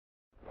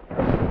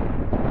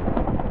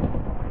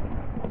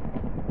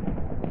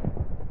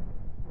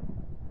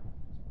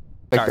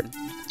Like Starting.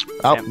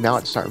 oh, Sam, now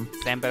it's starting.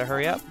 Sam better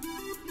hurry up.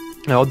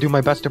 I'll do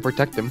my best to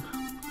protect him.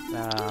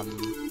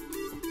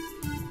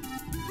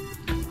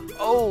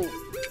 Oh.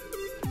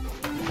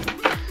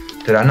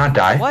 Did I not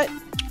die? What?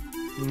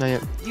 Not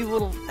yet. You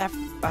little F.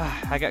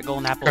 I got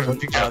golden apples and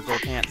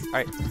gold pants.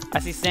 Alright, I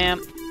see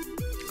Sam.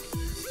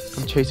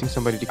 I'm chasing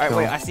somebody to Alright, kill.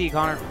 wait, I see you,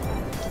 Connor.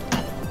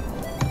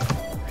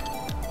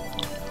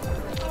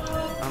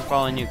 I'm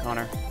following you,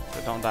 Connor,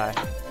 so don't die.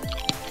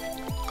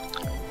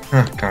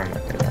 Connor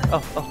not gonna die.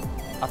 Oh,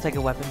 I'll take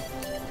a weapon.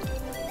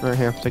 Right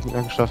here, I'm taking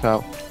other stuff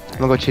out. I'm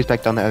gonna go chase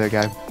back down the other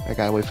guy. That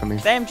guy away from me.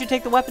 Sam, did you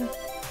take the weapon?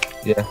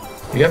 Yeah.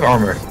 You have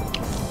armor.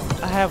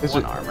 I have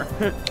one armor.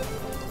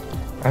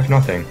 I have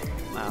nothing.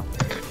 Wow.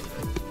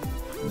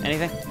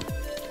 Anything?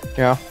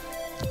 Yeah.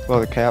 Well,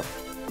 the cap.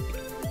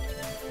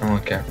 I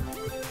don't care.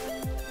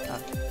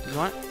 You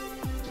want it?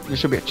 There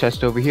should be a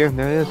chest over here.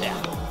 There it is.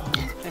 Yeah.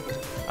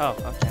 Oh,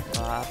 okay.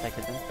 Well, I'll take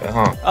it then.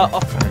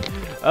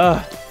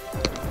 Oh.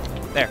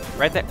 There,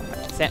 right there.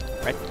 Sam,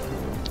 right.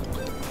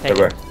 Take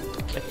it.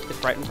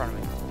 It's right in front of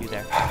me. You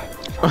there.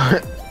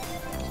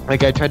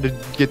 Like, I tried to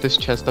get this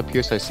chest up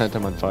here, so I sent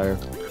him on fire.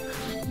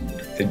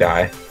 To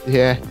die.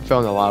 Yeah, fell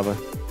in the lava.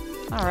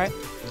 Alright.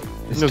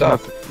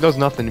 There's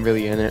nothing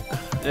really in it.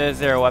 Is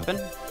there a weapon?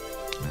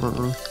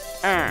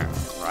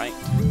 Right.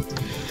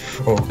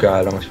 Oh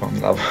god, I almost fell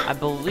in lava. I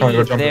believe go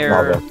jump in there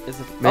lava. is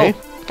a... Me?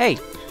 Oh, hey,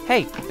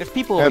 there's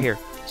people over here.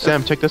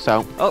 Sam, check this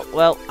out. Oh,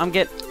 well, I'm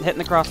hitting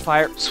the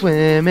crossfire.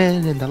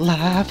 Swimming in the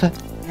lava.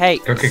 Hey,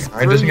 Okay,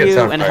 screw doesn't get you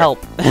sound and fire. help.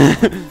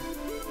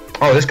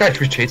 Oh, this guy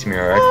was chasing me,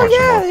 alright? Oh,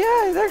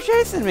 yeah, they're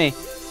chasing me.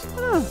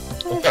 Oh,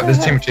 This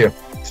is team of two.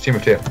 It's team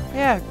of two.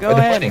 Yeah, go Oh, they're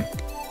ahead. fighting.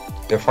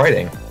 They're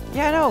fighting.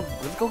 Yeah, I know.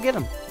 Let's go get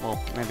them.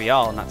 Well, maybe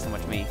y'all, not so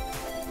much me.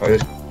 Oh,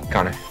 this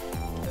Connor.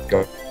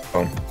 Go.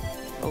 Home.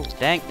 Oh,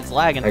 dang, it's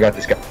lagging. I got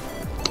this guy.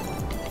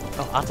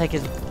 Oh, I'll take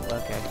his...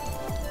 Okay.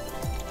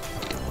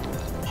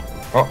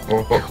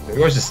 Oh, there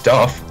goes his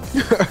stuff.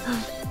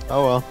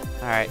 Oh well.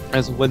 Alright.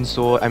 There's a wooden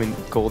sword,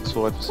 gold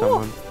sword for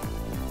someone.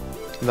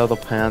 Leather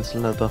pants,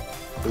 leather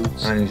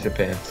boots. I need the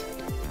pants.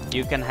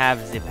 You can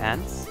have the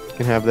pants. You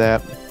can have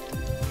that.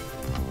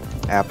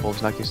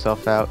 Apples, knock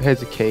yourself out.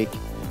 Here's a cake.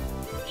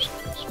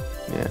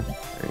 Yeah,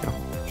 there you go.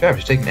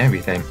 Travis, taking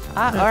everything.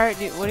 Alright,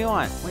 what do you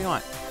want? What do you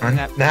want? An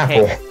Cake.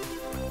 apple.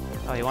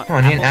 Oh, you want Come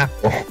on, I need an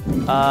apple.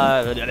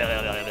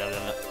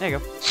 There you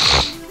go.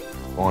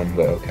 One,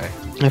 but okay.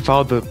 I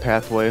followed the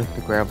pathway,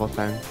 the gravel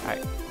thing.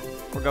 Alright.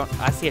 We're going...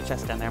 I see a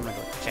chest down there. I'm gonna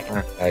go check it.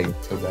 I'm lagging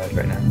so bad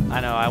right now. I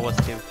know, I was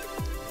too.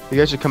 You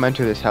guys should come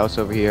enter this house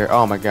over here.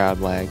 Oh my god,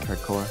 lag,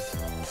 hardcore.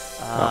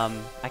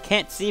 I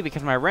can't see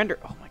because my render...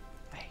 Oh my...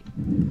 Hey.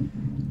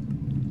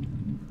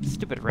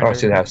 Stupid Oh, render. I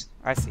see the house.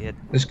 I see it.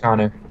 This is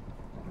Connor.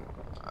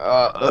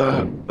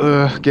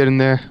 Get in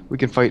there. We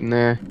can fight in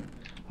there.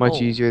 Much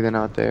Oh. easier than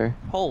out there.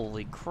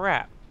 Holy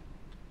crap.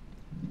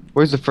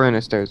 Where's the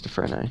furnace? There's the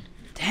furnace.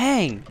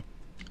 Dang.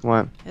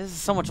 What? This is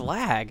so much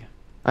lag.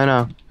 I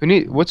know.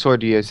 What sword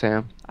do you have,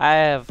 Sam? I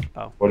have...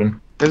 Oh. Wooden.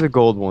 There's a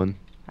gold one.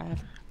 I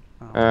have...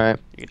 Oh. Alright.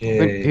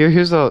 Yay.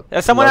 Here's a...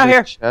 There's someone out leather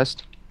here.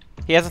 Chest.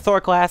 He has a Thor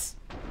class.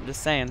 I'm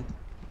just saying.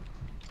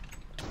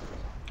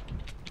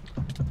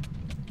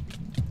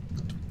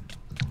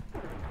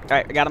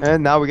 Alright, I got him.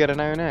 And now we got an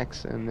iron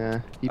axe. And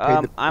he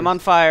paid the I'm on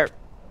fire.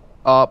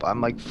 up.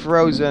 I'm like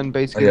frozen,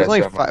 basically. Oh, yeah, There's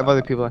only so I'm 5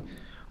 other people.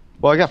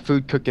 Well, I got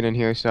food cooking in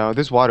here, so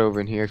there's water over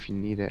in here if you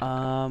need it.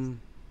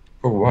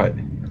 For what?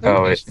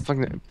 Oh, wait. Just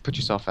fucking put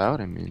yourself out.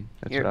 I mean,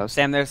 that's what I Here, was.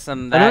 Sam, there's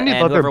some I don't that, need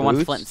and leather whoever wants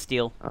boots. flint and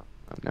steel. Oh,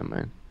 never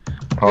mind.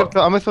 Oh, I'm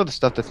gonna throw the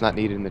stuff that's not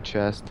needed in the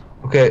chest.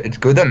 okay, it's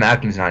good that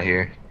Malcolm's not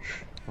here.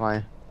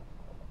 Why?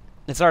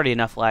 It's already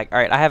enough lag.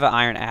 Alright, I have an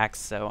iron axe,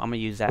 so I'm gonna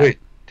use that. Wait,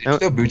 did you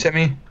throw boots at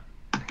me?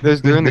 They're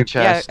in the Yeah,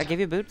 chest. I gave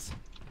you boots.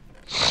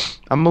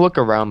 I'm gonna look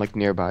around like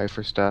nearby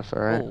for stuff.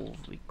 All right.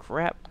 Holy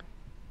crap.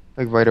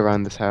 Like right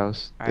around this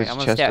house. Alright, There's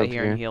I'm a gonna chest stay out over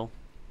here and heal.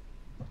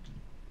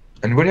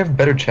 And would you have a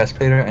better chest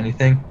plate or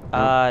anything?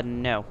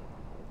 No.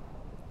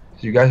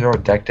 So you guys are all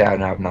decked out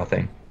and I have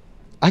nothing.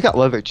 I got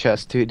leather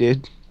chest too,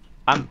 dude.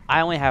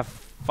 I only have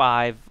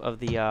 5 of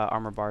the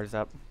armor bars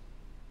up.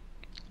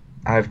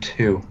 I have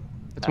 2.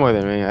 It's more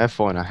than me. I have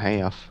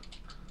 4.5.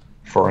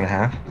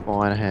 4.5.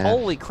 4.5.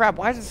 Holy crap,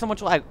 why is there so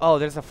much lag? Oh,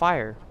 there's a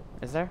fire.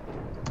 Is there?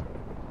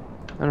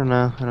 I don't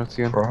know. I don't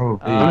see him. Probably.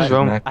 I'm just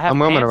roaming- I I have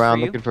I'm roaming pants around for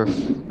you, looking for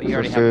But you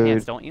already have food.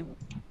 pants, don't you?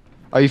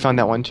 Oh, you found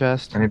that one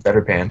chest? need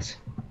better pants.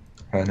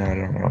 Oh, no, I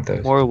don't know what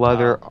those. More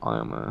leather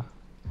armor.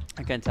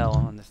 I couldn't tell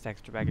on this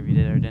texture bag if you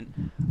did or didn't.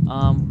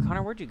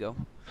 Connor, where'd you go?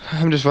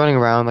 I'm just running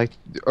around like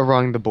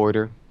along the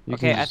border. You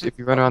Okay, can just, if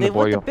you run around they the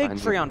border, lit you'll the big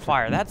find tree it. on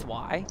fire. That's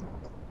why.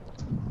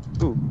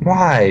 Ooh,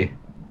 Why?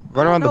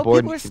 run around the No, board.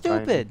 people are and you can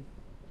find it. stupid.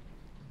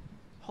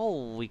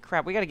 Holy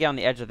crap, we gotta get on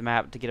the edge of the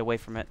map to get away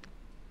from it.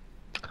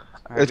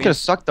 Alright, It's gonna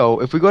suck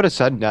though. If we go to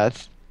sudden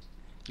death,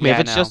 I mean, Yeah, if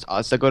I it's know. just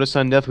us that go to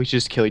sudden death, we should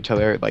just kill each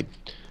other like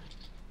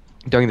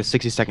during the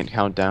 60-second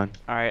countdown.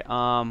 Alright,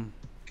 Can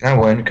I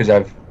win? Because I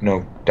have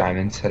no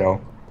diamonds at all.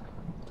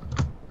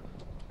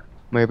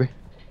 Maybe.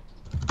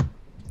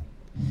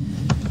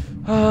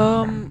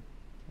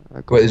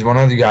 Alright, cool. Wait, there's one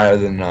other guy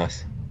other than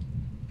us.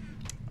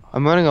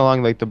 I'm running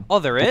along like the. Oh,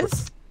 there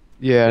is?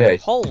 Yeah.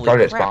 He's Holy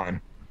probably at crap.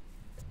 spawn.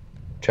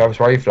 Travis,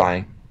 why are you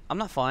flying? I'm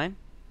not flying.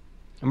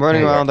 I'm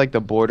running Yeah, you around are. like the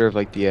border of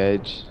like the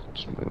edge.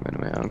 Just moving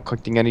around,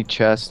 collecting any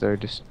chests that are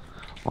just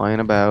lying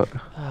about.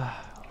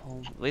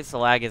 Well, at least the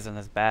lag isn't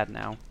as bad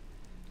now.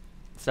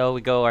 So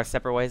we go our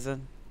separate ways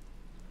then?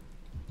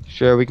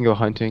 Sure, we can go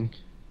hunting.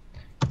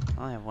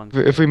 I only have one.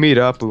 If we meet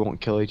up, we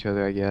won't kill each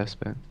other, I guess.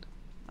 But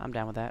I'm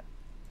down with that.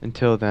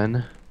 until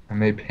then, I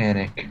may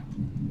panic.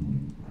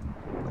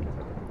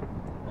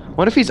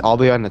 what if he's all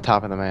the way on the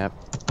top of the map,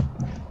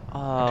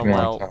 Oh, Come on,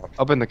 well, top.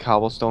 up in the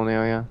cobblestone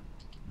area?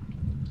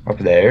 Up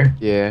there?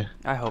 Yeah.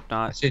 I hope I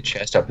not. see a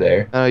chest up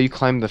there. You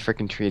climbed the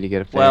freaking tree to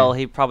get up there. Well,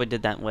 he probably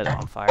did that and lit it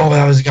on fire. Oh,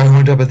 that was the guy who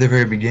went up at the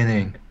very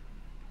beginning.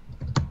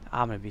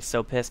 I'm gonna be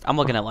so pissed. I'm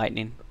looking at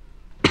lightning.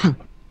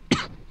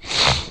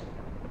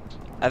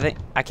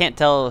 I can't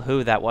tell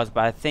who that was,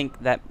 but I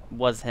think that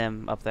was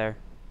him up there.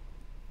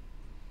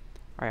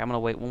 Alright, I'm gonna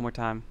wait one more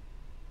time.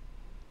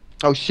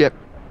 Oh shit.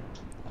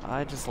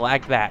 I just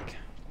lagged back.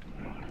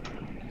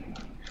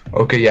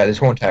 Okay, yeah, this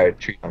whole entire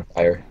tree on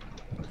fire.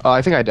 Oh,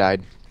 I think I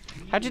died.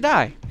 How'd you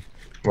die?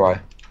 Why?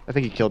 I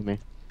think he killed me.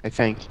 I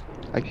think.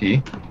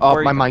 He? Oh,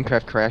 Where my you-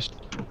 Minecraft crashed.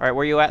 Alright,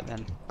 where you at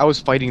then? I was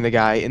fighting the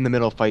guy in the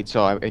middle of fight,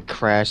 so it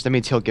crashed. That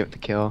means he'll get the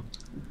kill.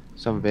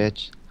 Son of a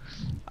bitch.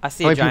 I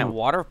see How a many giant people-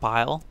 water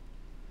pile.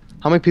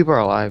 How many people are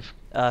alive?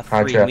 Hi,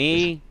 3. Travis.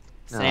 Me,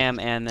 No. Sam,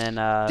 and then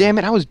Damn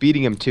it, I was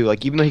beating him too.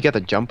 Like, even though he got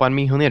the jump on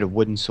me, he only had a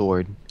wooden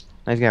sword.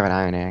 Now he's gonna have an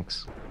iron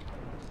axe.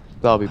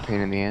 That'll be a pain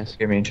in the ass.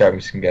 Okay, me and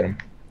Travis can get him.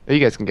 You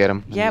guys can get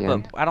him. in yeah, the but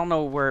end. I don't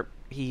know where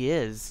he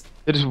is.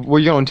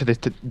 We're going to the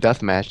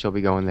death match. You'll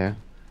be going there.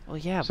 Well,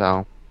 yeah,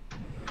 So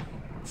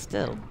but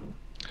still.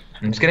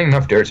 I'm just getting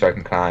enough dirt so I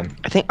can climb.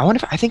 I think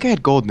I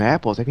had golden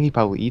apples. I think he'd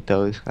probably eat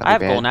those. That'd I be have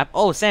bad. golden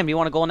apple. Oh, Sam, do you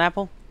want a golden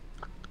apple?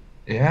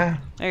 Yeah?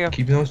 There you go.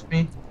 Keep those with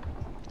me?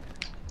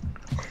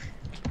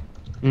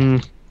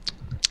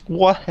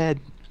 What head?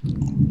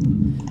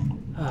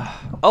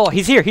 Oh,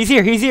 he's here. He's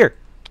here. He's here.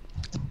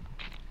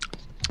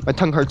 My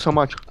tongue hurts so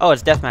much. Oh,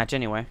 it's deathmatch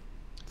anyway.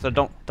 So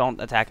don't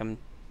attack him.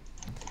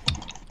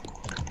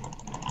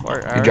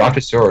 He dropped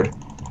his sword.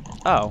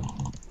 Oh.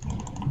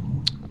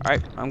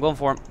 Alright, I'm going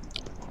for him.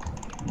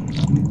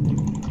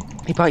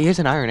 He has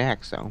an iron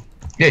axe, though.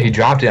 Yeah, he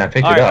dropped it and I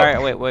picked Alright, it up.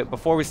 alright, wait.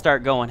 Before we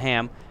start going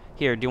ham,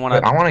 here, do you want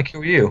Wait, to... I want to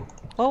kill you.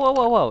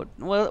 Whoa.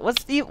 Well,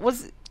 let's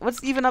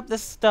even up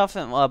this stuff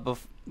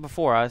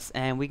before us,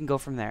 and we can go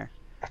from there.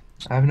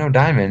 I have no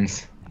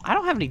diamonds. I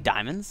don't have any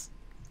diamonds.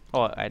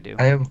 Oh, I do.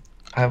 I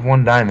have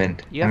 1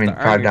 diamond. You have I mean, to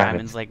earn 5 your diamonds.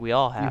 diamonds like we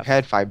all You have.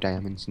 had 5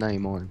 diamonds, not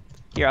anymore.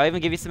 Here, I'll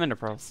even give you some ender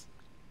pearls.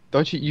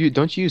 Don't you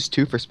use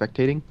 2 for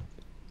spectating?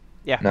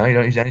 No, you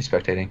don't use any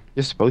spectating.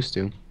 You're supposed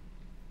to.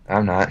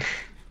 I'm not.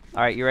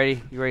 Alright, you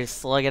ready? You ready to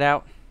slug it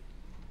out?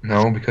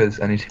 No, because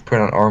I need to put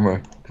on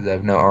armor. Because I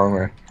have no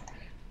armor.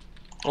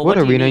 Well, What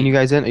do arena are need? you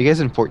guys in? Are you guys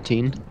in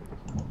 14?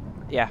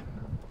 Yeah.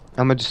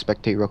 I'm gonna just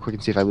spectate real quick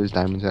and see if I lose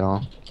diamonds at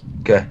all.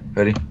 Okay,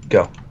 ready?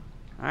 Go.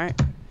 Alright.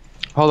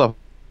 Hold up.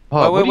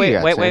 Hold up. What do you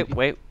got,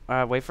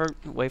 Sam?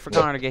 Wait for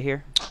Connor to get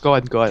here. Go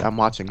ahead. I'm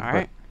watching.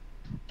 Alright.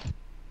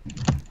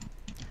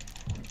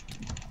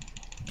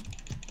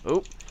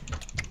 Oop.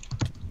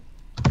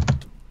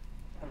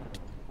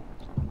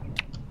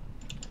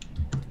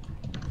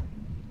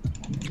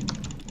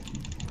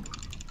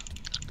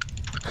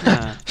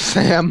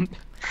 Sam.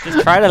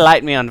 Just try to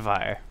light me on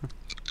fire.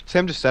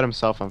 Sam just set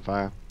himself on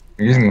fire.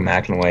 You're using the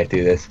Macklin way to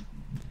do this.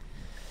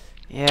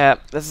 Yeah,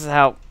 this is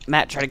how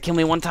Matt tried to kill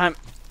me one time.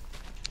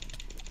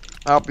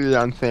 I'll be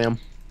on Sam.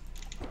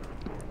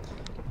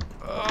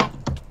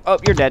 Oh,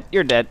 you're dead.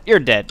 You're dead. You're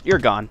dead. You're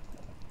gone.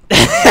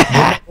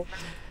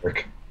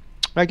 Work.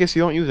 I guess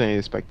you don't use any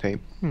of the spectate.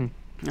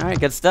 Alright,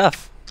 good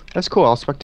stuff. That's cool. I'll spectate.